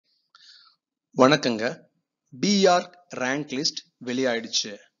வணக்கங்க. BArch rank list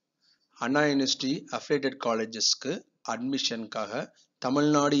வெளியாயிடுச்சு. அண்ணா university affiliated காலேஜஸ்க்கு அட்மிஷனுக்காக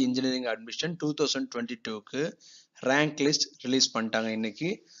Tamil Nadu engineering admission 2022க்கு rank list release பண்ணிட்டாங்க இன்னைக்கு.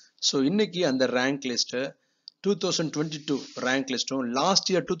 So இன்னைக்கு அந்த rank list 2022 rank லிஸ்ட்டும்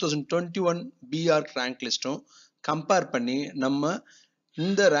last year 2021 BArch rank லிஸ்ட்டும் compare பண்ணி நம்ம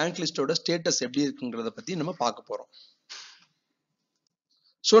இந்த ரேங்க் லிஸ்டோட ஸ்டேட்டஸ் எப்படி இருக்குங்கிறத பத்தி நம்ம பார்க்க போறோம்.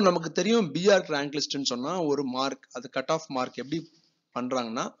 ஸோ நமக்கு தெரியும் BArch ரேங்க் லிஸ்ட்னு சொன்னா ஒரு மார்க், அது கட் ஆஃப் மார்க் எப்படி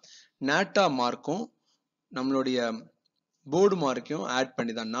பண்றாங்கன்னா நாட்டா மார்க்கும் நம்மளுடைய போர்டு மார்க்கையும் ஆட்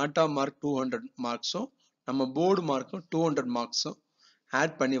பண்ணி தான். நாட்டா மார்க் 200 மார்க்ஸும் நம்ம போர்டு மார்க்கும் 200 மார்க்ஸும்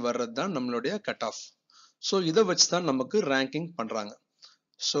ஆட் பண்ணி வர்றது தான் நம்மளுடைய கட் ஆஃப். ஸோ இதை வச்சு தான் நமக்கு ரேங்கிங் பண்றாங்க.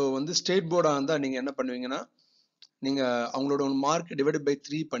 ஸோ ஸ்டேட் போர்டா இருந்தா நீங்க என்ன பண்ணுவீங்கன்னா, நீங்க அவங்களோட மார்க் டிவைட் பை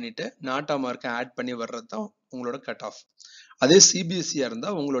 3 பண்ணிட்டு நாட்டா மார்க்கை ஆட் பண்ணி வர்றது தான் உங்களோட கட் ஆஃப். அதே சிபிஎஸ்சியா இருந்தா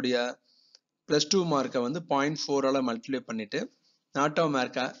உங்களுடைய +2 மார்க்கை 0.4 மல்டிப்ளை பண்ணிட்டு நாட்டா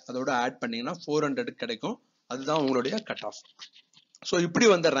மார்க்கை அதோட ஆட் பண்ணீங்கன்னா 400 கிடைக்கும். அதுதான் உங்களுடைய கட் ஆஃப். ஸோ இப்படி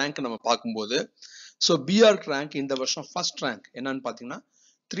வந்த ரேங்க் நம்ம பார்க்கும்போது, ஸோ BArch ரேங்க் இந்த வருஷம் ஃபர்ஸ்ட் ரேங்க் என்னன்னு பார்த்தீங்கன்னா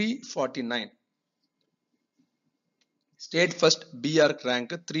 349. State first BArch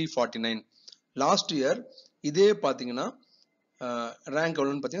rank 349. Last year இதே பார்த்தீங்கன்னா ரேங்க்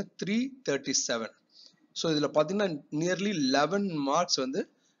எவ்வளோன்னு பார்த்தீங்கன்னா 337. ஸோ இதில் பார்த்தீங்கன்னா நியர்லி 11 மார்க்ஸ்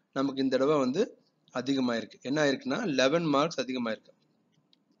நமக்கு இந்த தடவை அதிகமாயிருக்கு. என்ன ஆயிருக்குன்னா 11 மார்க்ஸ் அதிகமாயிருக்கு.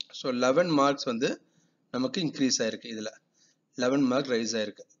 ஸோ 11 மார்க்ஸ் நமக்கு இன்க்ரீஸ் ஆயிருக்கு. இதில் 11 மார்க் ரைஸ்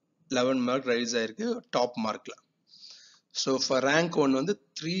ஆயிருக்கு. 11 மார்க் ரைஸ் ஆயிருக்கு top மார்க்ல. So for rank 1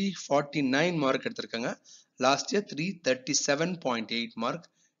 349 mark எடுத்திருக்காங்க. லாஸ்ட் இயர் 337.8 மார்க்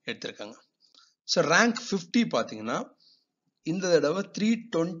எடுத்திருக்காங்க. ஸோ ரேங்க் 50 பார்த்தீங்கன்னா இந்த தடவை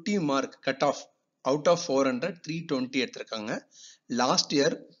 320 mark cut off out of 400 320 எடுத்திருக்காங்க. லாஸ்ட்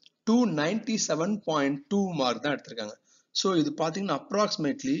இயர் 297.2 மார்க் தான் எடுத்திருக்காங்க. ஸோ இது பார்த்தீங்கன்னா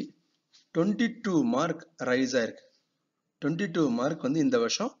அப்ராக்சிமேட்லி 22 மார்க் ரைஸ் ஆயிருக்கு. 22 மார்க் இந்த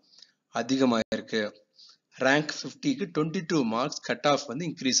வருஷம் அதிகமாயிருக்கு. Rank 50க்கு 22 marks cut off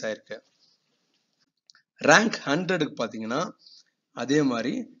increase ஆயிருக்கு. ரேங்க் 100க்கு பார்த்தீங்கன்னா அதே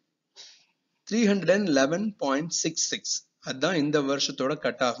மாதிரி 311.66 அதுதான் இந்த வருஷத்தோட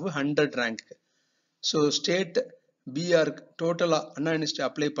cut off 100 rank. So state BArch டோட்டலா அண்ணா யூனிவர்சிட்டி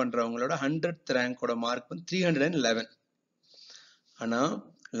அப்ளை பண்றவங்களோட 100th ரேங்கோட மார்க் 311. ஆனா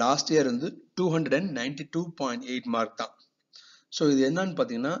லாஸ்ட் இயர் 292.8 மார்க் தான். ஸோ இது என்னன்னு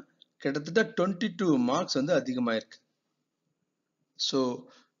பார்த்தீங்கன்னா கிட்டத்தட்ட 22 மார்க்ஸ் அதிகமாயிருக்கு. ஸோ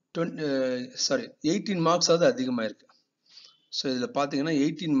 18 மார்க்ஸ் அதிகமாயிருக்கு. ஸோ இதில் பார்த்தீங்கன்னா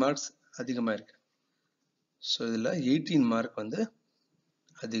 18 மார்க்ஸ் அதிகமாயிருக்கு. ஸோ இதில் 18 மார்க்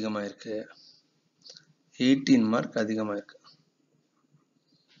அதிகமாயிருக்கு. 18 மார்க் அதிகமாயிருக்கு.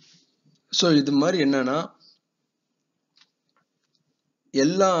 ஸோ இது மாதிரி என்னன்னா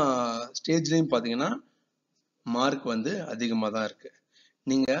எல்லா ஸ்டேஜ்லையும் பார்த்தீங்கன்னா மார்க் அதிகமாக தான் இருக்கு.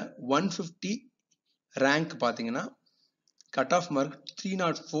 நீங்க 150 ரேங்க் பார்த்தீங்கன்னா கட் ஆஃப் மார்க்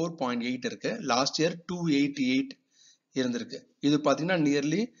 304.8 இருக்கு. லாஸ்ட் இயர் 288 இருந்திருக்கு. இது பார்த்தீங்கன்னா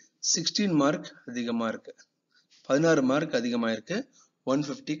நியர்லி 16 மார்க் அதிகமா இருக்கு. 16 மார்க் அதிகமா இருக்கு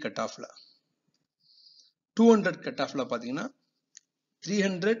 150 கட் ஆஃப்ல. 200 கட் ஆஃப்ல பார்த்தீங்கன்னா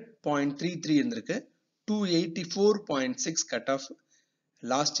 300.33 இருந்திருக்கு. 284.6 கட் ஆஃப்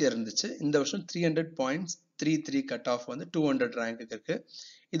லாஸ்ட் இயர் இருந்துச்சு. இந்த வருஷம் 300.33 கட் ஆஃப் 200 ரேங்க்கு இருக்கு.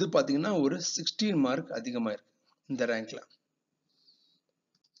 இது பார்த்தீங்கன்னா ஒரு 16 மார்க் அதிகமா இருக்கு இந்த ரேங்க்ல.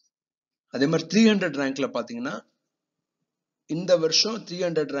 அதே மாதிரி 300 ரேங்க்ல பார்த்தீங்கன்னா இந்த வருஷம்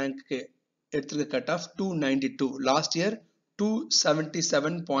 300 ரேங்க்கு எடுத்திருக்க கட் ஆஃப் 292. Last year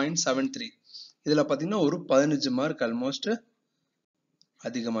 277.73. இதுல பார்த்தீங்கன்னா ஒரு 15 மார்க் ஆல்மோஸ்ட்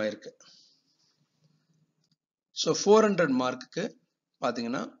அதிகமாக இருக்கு. ஸோ 400 மார்க்குக்கு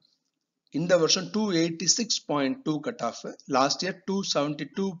பார்த்தீங்கன்னா இந்த வருஷம் 286.2 cut off. Last year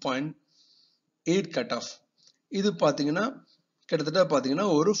 272.8 cut off. இது பார்த்தீங்கன்னா கிட்டத்தட்ட பார்த்தீங்கன்னா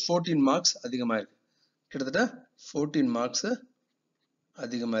ஒரு 14 மார்க்ஸ் அதிகமாக இருக்கு. கிட்டத்தட்ட 14 மார்க்ஸ்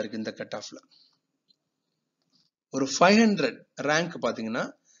அதிகமாக இருக்கு இந்த கட் ஆஃப்ல. ஒரு 500 ரேங்க் பார்த்தீங்கன்னா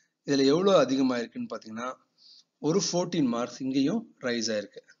இதுல எவ்வளோ அதிகமாக இருக்குன்னு பார்த்தீங்கன்னா ஒரு 14 மார்க்ஸ் இங்கேயும் ரைஸ்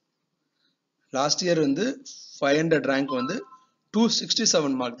ஆயிருக்கு. லாஸ்ட் இயர் 500 ரேங்க்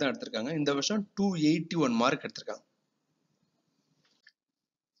 267 மார்க் தான் எடுத்திருக்காங்க. இந்த வருஷம் 281 மார்க் எடுத்திருக்காங்க.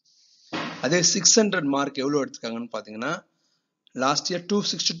 அதே 600 மார்க் எவ்வளவு எடுத்திருக்காங்கன்னு பாத்தீங்கன்னா லாஸ்ட் இயர்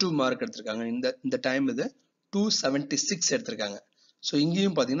 262 மார்க் எடுத்திருக்காங்க. இந்த டைம் 276 எடுத்திருக்காங்க. ஸோ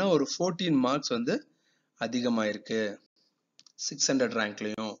இங்கேயும் பாத்தீங்கன்னா ஒரு 14 மார்க்ஸ் அதிகமாயிருக்கு 600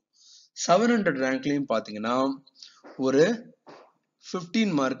 ரேங்க்லயும். 700 ரேங்க்லயும் பாத்தீங்கன்னா ஒரு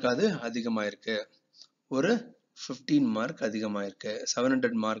 15 மார்க் அது அதிகமாயிருக்கு. ஒரு 15 மார்க் அதிகமாயிருக்கு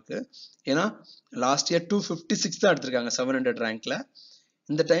 700 மார்க். ஏன்னா லாஸ்ட் இயர் 256 தான் எடுத்திருக்காங்க 700 ரேங்க்ல.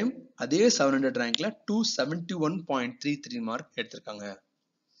 இந்த டைம் அதே 700 ரேங்க்ல 271.33 மார்க் எடுத்திருக்காங்க.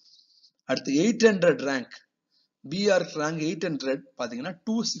 அடுத்து 800 ரேங்க் BArch ரேங்க் 800 பாத்தீங்கன்னா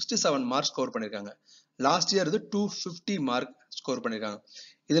 267 மார்க் ஸ்கோர் பண்ணிருக்காங்க. லாஸ்ட் இயர் 250 மார்க் ஸ்கோர் பண்ணிருக்காங்க.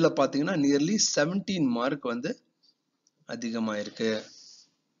 இதுல பாத்தீங்கன்னா நியர்லி 17 மார்க் வந்து அதிகமாயிருக்கு.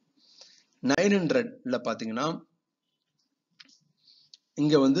 900ல பாத்தீங்கன்னா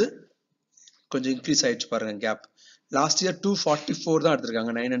இங்க வந்து கொஞ்சம் இன்க்ரீஸ் ஆயிடுச்சு பாருங்க கேப். லாஸ்ட் இயர் 244 தான்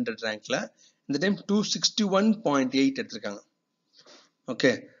எடுத்திருக்காங்க 900 ரேங்க்ல. இந்த டைம் 261.8 எடுத்திருக்காங்க.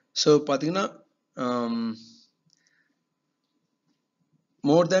 ஓகே, ஸோ பாத்தீங்கன்னா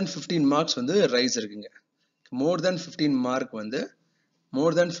மோர் தேன் 15 மார்க்ஸ் வந்து ரைஸ் இருக்குங்க. மோர் தேன் 15 மார்க்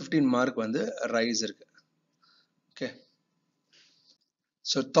வந்து ரைஸ் இருக்கு. ஓகே,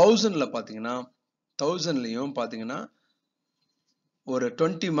 ஸோ 1000ல பாத்தீங்கன்னா 1000லயும் பாத்தீங்கன்னா ஒரு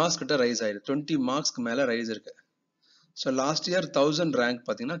 20 மார்க்ஸ் கிட்ட ரைஸ் ஆயிருக்கு. 20 மார்க்ஸ்க்கு மேல ரைஸ் இருக்கு. ஸோ லாஸ்ட் இயர் 1000 ரேங்க்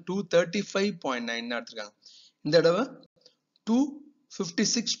பாத்தீங்கன்னா 235.9 எடுத்திருக்காங்க. இந்த தடவை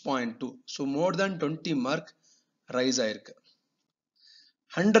 256.2. ஸோ மோர் தேன் 20 மார்க் ரைஸ் ஆயிருக்கு.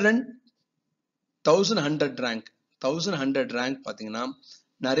 1100 ரேங்க் 1100 ரேங்க் பாத்தீங்கன்னா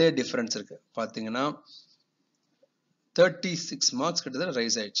நிறைய டிஃபரன்ஸ் இருக்கு. பாத்தீங்கன்னா 36 மார்க்ஸ் கிட்ட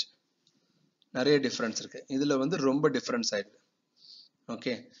ரைஸ் ஆயிடுச்சு. நிறைய டிஃபரன்ஸ் இருக்கு. இதுல வந்து ரொம்ப டிஃபரன்ஸ் ஆயிருக்கு.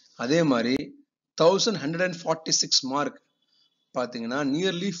 ஓகே, அதே மாதிரி 1146 மார்க் பாத்தீங்கன்னா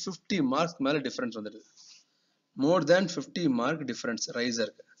நியர்லி 50 மார்க் மேல டிஃபரன்ஸ் வந்துடுது. மோர் தேன் 50 மார்க் டிஃபரன்ஸ் ரைஸ்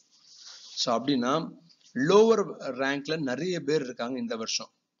இருக்கு. ஸோ அப்படின்னா லோவர் ரேங்க்ல நிறைய பேர் இருக்காங்க இந்த வருஷம்.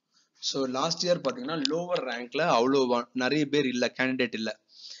 ஸோ லாஸ்ட் இயர் பாத்தீங்கன்னா லோவர் ரேங்க்ல அவ்வளோ நிறைய பேர் இல்ல, கேண்டிடேட் இல்ல.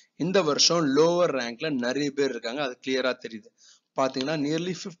 இந்த வருஷம் லோவர் ரேங்க்ல நிறைய பேர் இருக்காங்க. அது கிளியரா தெரியுது. பாத்தீங்கன்னா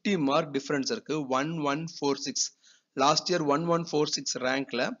நியர்லி 50 மார்க் டிஃபரன்ஸ் இருக்கு. 1146. லாஸ்ட் இயர் 1146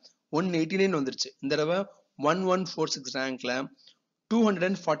 ரேங்க்ல 189 வந்துருச்சு. இந்த தடவை 1146 ரேங்க்ல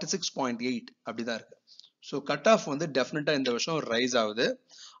 246.8 அப்படிதான் இருக்கு. ஸோ கட் ஆஃப் வந்து டெஃபினட்டா இந்த வருஷம் ரைஸ் ஆகுது.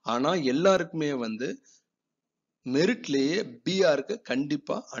 ஆனா எல்லாருக்குமே வந்து மெரிட்லயே BArch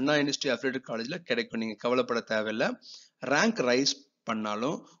கண்டிப்பா அண்ணா யூனிவர்சிட்டி அஃபிலியேட்டட் காலேஜ்ல கிடைக்கும். நீங்க கவலைப்பட தேவையில்லை. ரேங்க் ரைஸ்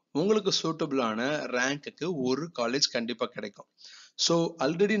பண்ணாலும் உங்களுக்கு சூட்டபிளான ரேங்க்குக்கு ஒரு காலேஜ் கண்டிப்பா கிடைக்கும். ஸோ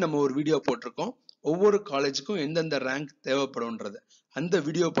ஆல்ரெடி நம்ம ஒரு வீடியோ போட்டிருக்கோம், ஒவ்வொரு காலேஜுக்கும் எந்தெந்த ரேங்க் தேவைப்படும்ன்றது. அந்த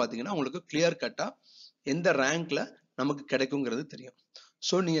வீடியோ பார்த்தீங்கன்னா உங்களுக்கு கிளியர் கட்டா எந்த ரேங்க்ல நமக்கு கிடைக்குங்கிறது தெரியும்.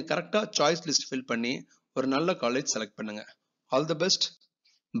 ஸோ நீங்க கரெக்டா சாய்ஸ் லிஸ்ட் ஃபில் பண்ணி ஒரு நல்ல காலேஜ் செலக்ட் பண்ணுங்க. All the best.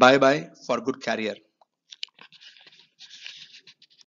 By by for good carrier.